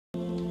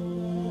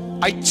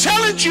I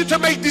challenge you to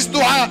make this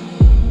dua.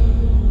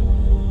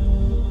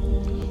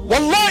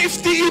 Wallah,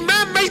 if the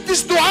Imam made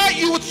this dua,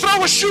 you would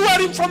throw a shoe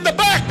at him from the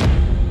back.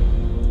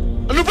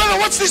 And look, brother,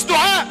 what's this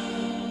dua?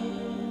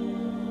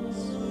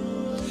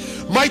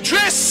 My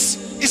dress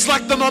is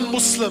like the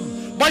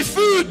non-Muslim. My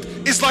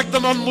food is like the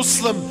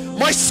non-Muslim.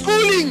 My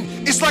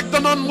schooling is like the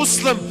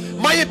non-Muslim.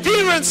 My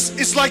appearance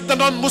is like the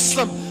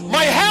non-Muslim.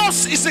 My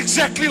house is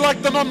exactly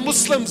like the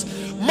non-Muslims.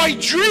 My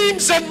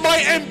dreams and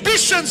my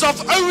ambitions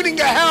of owning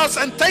a house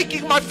and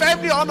taking my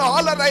family on a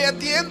holiday at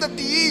the end of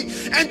the year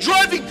and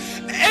driving,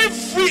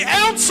 every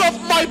ounce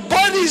of my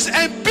body's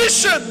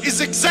ambition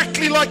is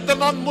exactly like the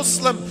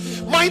non-Muslim.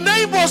 My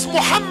name was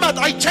Muhammad,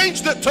 I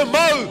changed it to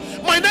Mo.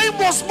 My name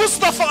was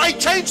Mustafa, I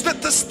changed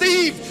it to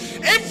Steve.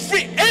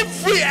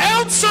 Every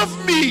ounce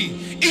of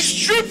me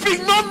is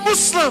dripping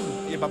non-Muslim.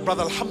 Yeah, but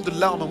brother,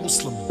 alhamdulillah, I'm a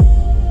Muslim.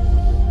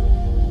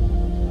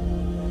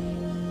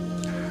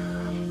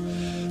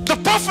 The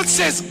Prophet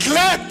says,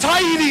 glad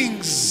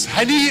tidings,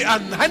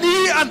 hani'an,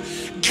 hani'an,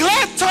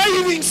 glad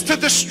tidings to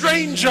the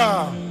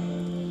stranger.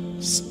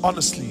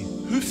 Honestly,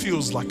 who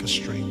feels like a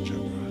stranger,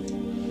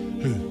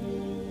 bro?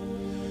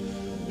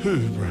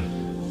 Who, bro?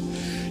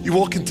 You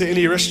walk into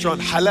any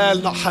restaurant,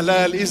 halal, not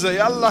halal, is a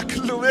yallah,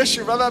 kullu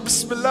meshi, brother,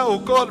 bismillah, oh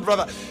God,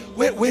 brother.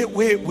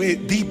 We're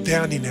deep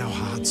down in our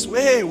hearts.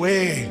 Where?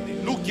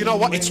 Look, you know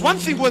what? It's one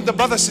thing when the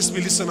brother says to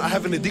me, listen, I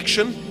have an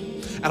addiction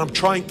and I'm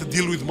trying to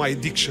deal with my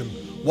addiction.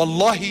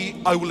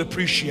 Wallahi, I will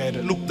appreciate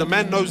it. Look, the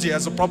man knows he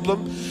has a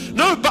problem.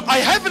 No, but I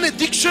have an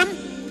addiction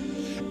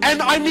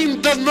and I'm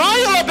in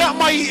denial about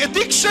my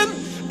addiction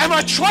and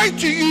I try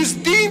to use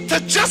deen to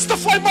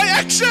justify my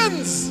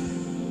actions.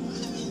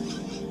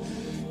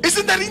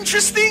 Isn't that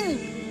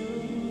interesting?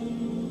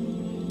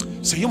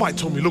 So you might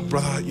tell me, look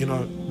brother, you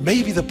know,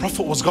 maybe the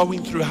Prophet was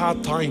going through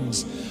hard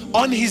times.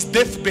 On his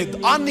deathbed,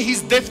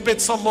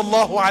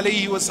 sallallahu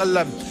alayhi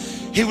wasallam,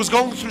 he was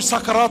going through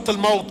sakarat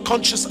al-maut,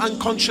 conscious,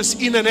 unconscious,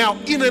 in and out.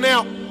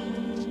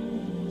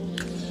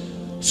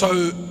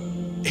 So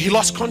he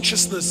lost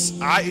consciousness.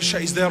 Aisha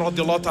is there,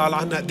 radiallahu ta'ala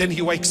anha. Then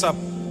he wakes up.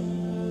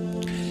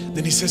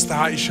 Then he says to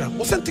Aisha,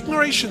 authentic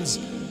narrations,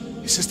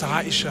 he says to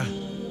Aisha,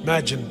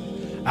 imagine,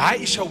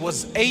 Aisha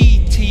was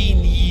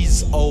 18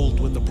 years old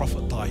when the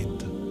Prophet died.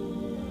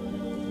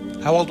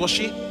 How old was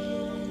she?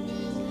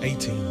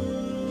 18.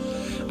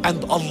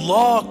 And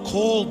Allah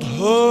called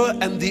her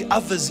and the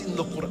others in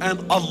the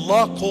Quran,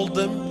 Allah called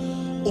them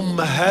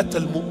Ummahat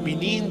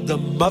al-Mu'mineen, the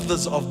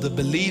mothers of the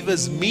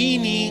believers,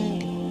 meaning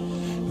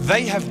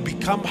they have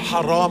become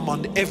haram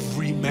on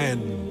every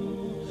man.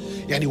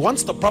 Yani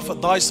once the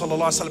Prophet dies,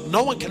 sallallahu alaihi wasallam,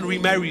 no one can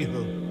remarry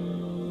her.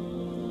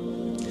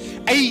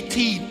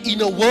 18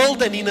 in a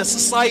world and in a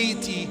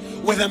society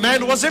where the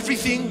man was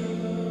everything.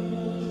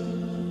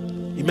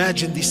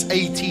 Imagine this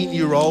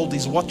 18-year-old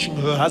is watching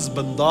her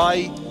husband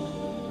die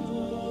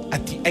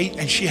at the age,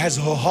 and she has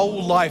her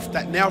whole life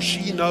that now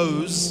she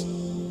knows,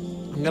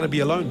 I'm going to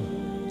be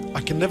alone.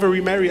 I can never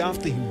remarry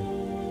after him.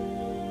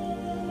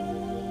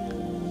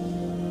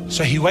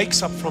 So he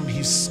wakes up from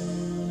his,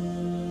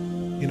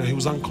 you know, he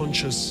was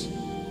unconscious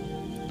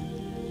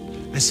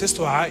and says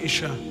to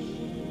Aisha,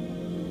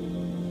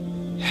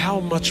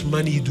 how much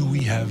money do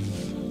we have?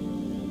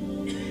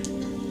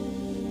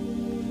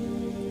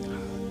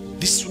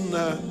 This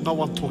sunnah no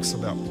one talks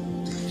about.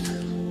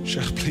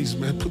 Sheikh, please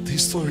man, put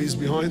these stories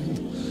behind.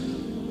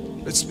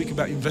 Let's speak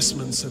about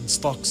investments and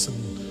stocks,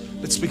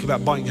 and let's speak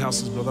about buying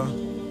houses, brother.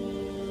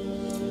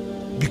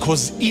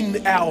 Because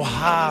in our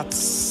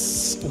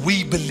hearts,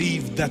 we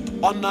believe that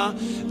honor,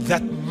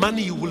 that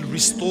money will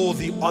restore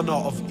the honor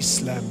of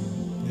Islam.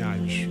 Ya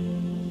Aish.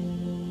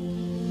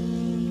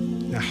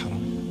 Ya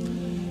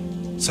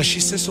haram. So she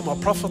says to my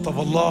Prophet of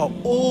Allah,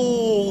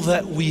 all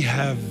that we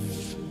have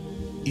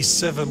is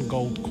 7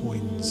 gold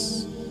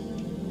coins.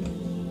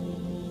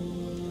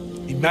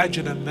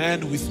 Imagine a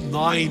man with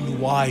 9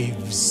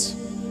 wives.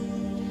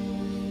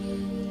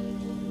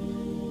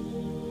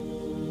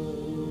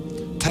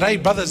 Today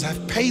brothers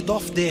have paid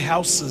off their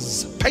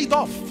houses, paid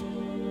off.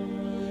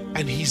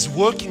 And he's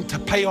working to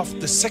pay off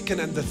the 2nd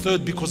and the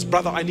 3rd because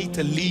brother, I need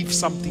to leave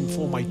something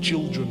for my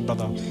children,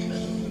 brother.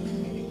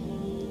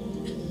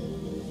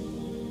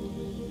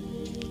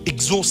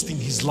 Exhausting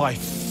his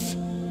life.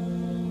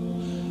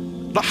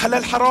 Not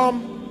halal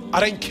haram, I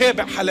don't care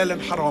about halal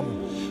and haram.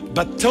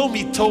 But tell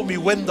me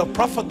when the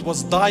Prophet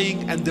was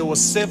dying and there were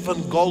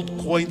 7 gold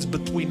coins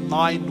between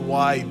 9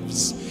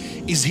 wives,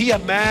 is he a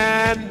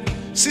man?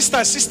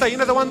 Sister, you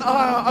know the one,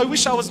 I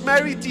wish I was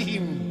married to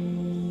him.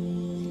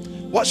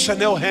 What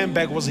Chanel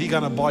handbag was he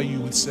gonna buy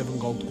you with 7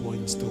 gold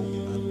coins? Tell me,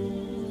 man.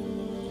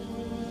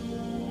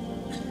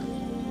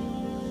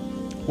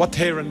 What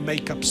hair and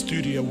makeup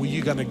studio were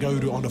you gonna go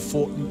to on a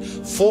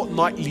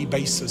fortnightly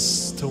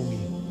basis? Tell me.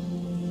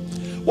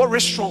 What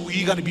restaurant were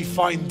you going to be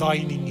fine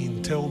dining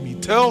in? Tell me.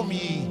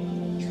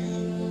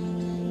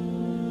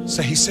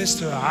 So he says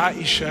to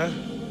Aisha,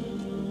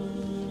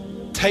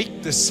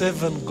 take the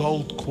 7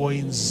 gold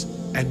coins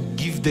and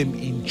give them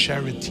in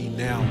charity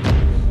now.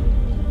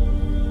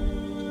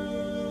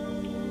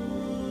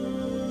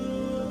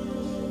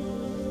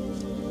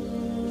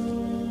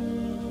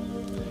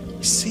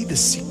 You see the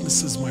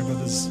sicknesses, my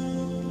brothers.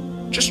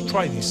 Just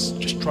try this.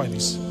 Just try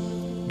this.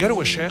 Go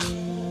to a sheikh.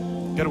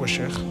 Go to a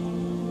sheikh.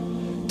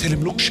 Tell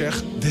him, look, sheikh,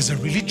 there's a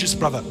religious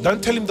brother.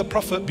 Don't tell him the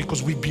prophet,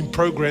 because we've been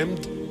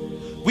programmed.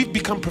 We've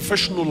become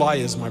professional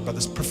liars, my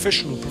brothers.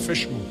 Professional.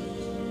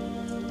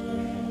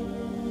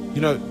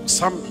 You know,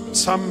 some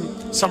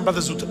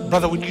brothers would,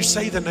 brother, when you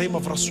say the name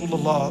of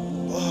Rasulullah,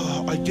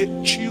 oh, I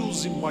get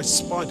chills in my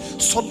spine.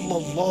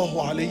 Sallallahu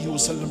alayhi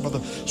wasallam, brother.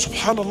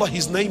 Subhanallah,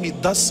 his name,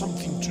 it does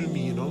something to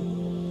me, you know.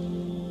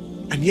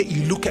 And yet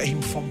you look at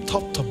him from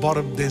top to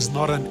bottom, there's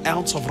not an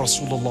ounce of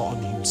Rasulullah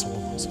on him,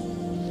 sallallahu alayhi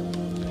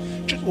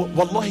wasallam. Just,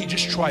 wallahi,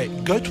 just try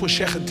it. Go to a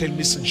sheikh and tell him,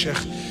 listen, sheikh,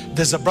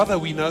 there's a brother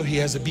we know, he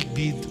has a big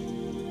beard.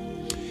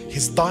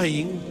 He's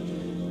dying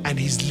and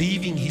he's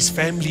leaving his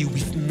family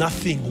with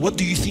nothing. What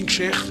do you think,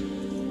 sheikh?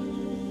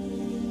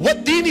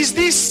 What deen is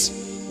this?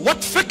 What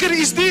fikr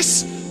is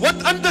this? What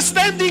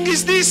understanding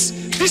is this?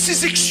 This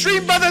is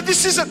extreme, brother.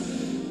 This is a...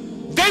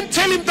 Then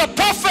tell him the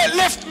prophet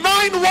left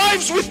 9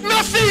 wives with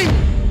nothing.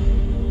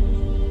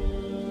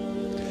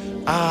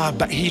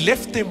 But he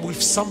left them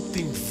with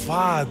something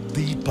far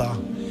deeper.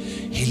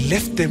 He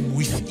left them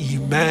with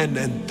iman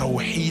and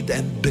tawheed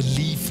and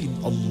belief in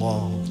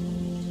Allah.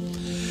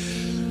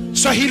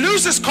 So he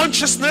loses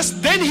consciousness,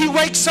 then he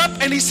wakes up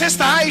and he says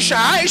to Aisha,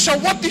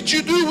 Aisha, what did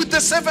you do with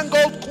the 7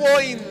 gold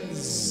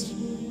coins?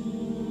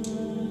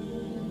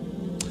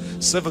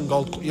 7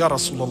 gold coins. Ya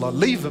Rasulullah,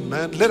 leave him,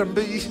 man, let him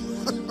be.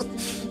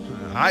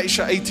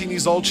 Aisha, 18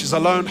 years old, she's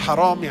alone,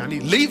 haram,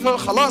 yani, leave her,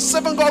 khalas,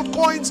 7 gold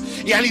coins,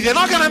 yani, they're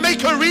not going to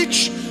make her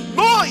rich.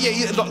 No,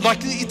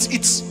 like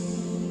it's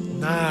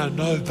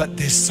no, but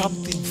there's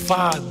something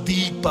far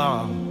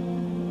deeper.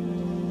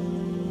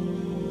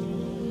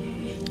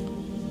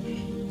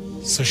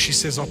 So she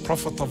says, oh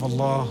Prophet of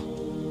Allah,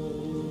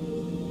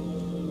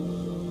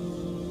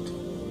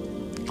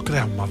 look at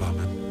our mother,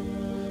 man.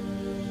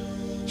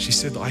 She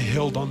said, I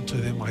held on to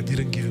them, I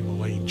didn't give them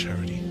away in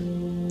charity.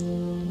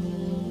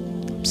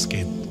 I'm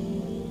scared.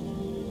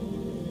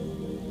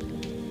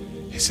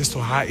 He says to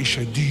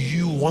Aisha, do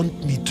you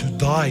want me to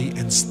die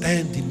and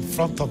stand in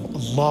front of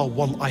Allah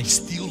while I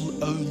still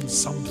own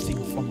something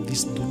from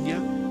this dunya?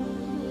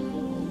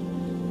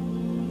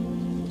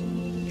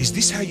 Is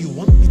this how you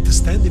want me to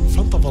stand in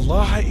front of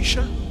Allah,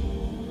 Aisha?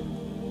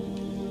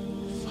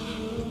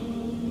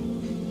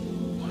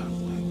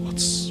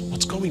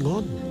 What's going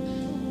on?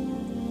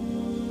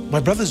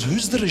 My brothers,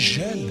 who's the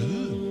Rijal?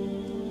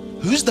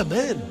 Who's the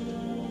man?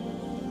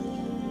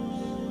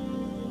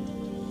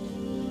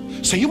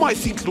 So you might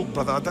think, look,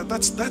 brother,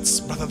 that's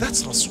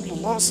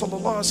Rasulullah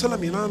sallallahu alaihi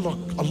wasallam, you know,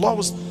 like Allah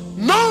was...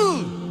 No!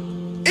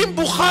 In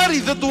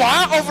Bukhari, the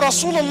dua of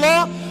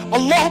Rasulullah,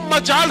 Allahumma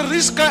ja'al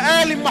rizqa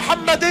ali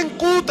Muhammadin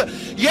qut.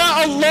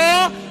 Ya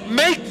Allah,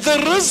 make the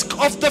rizq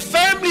of the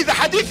family. The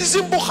hadith is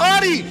in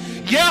Bukhari.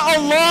 Ya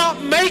Allah,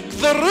 make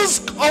the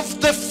rizq of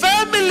the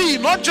family,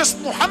 not just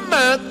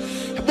Muhammad.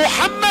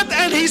 Muhammad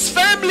and his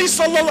family,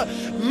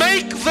 sallallahu.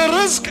 Make the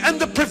rizq and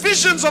the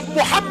provisions of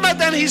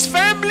Muhammad and his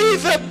family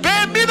the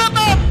bare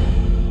minimum.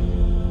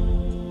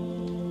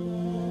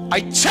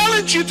 I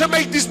challenge you to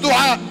make this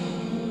dua.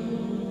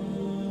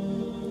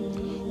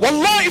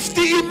 Wallah, if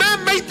the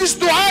Imam made this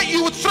dua,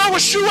 you would throw a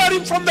shoe at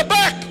him from the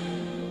back.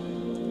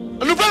 And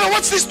look, brother,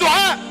 what's this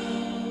dua?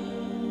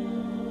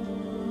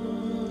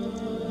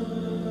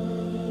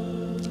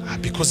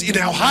 Because in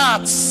our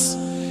hearts,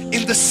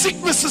 in the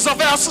sicknesses of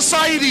our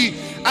society,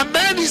 a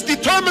man is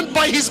determined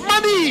by his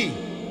money.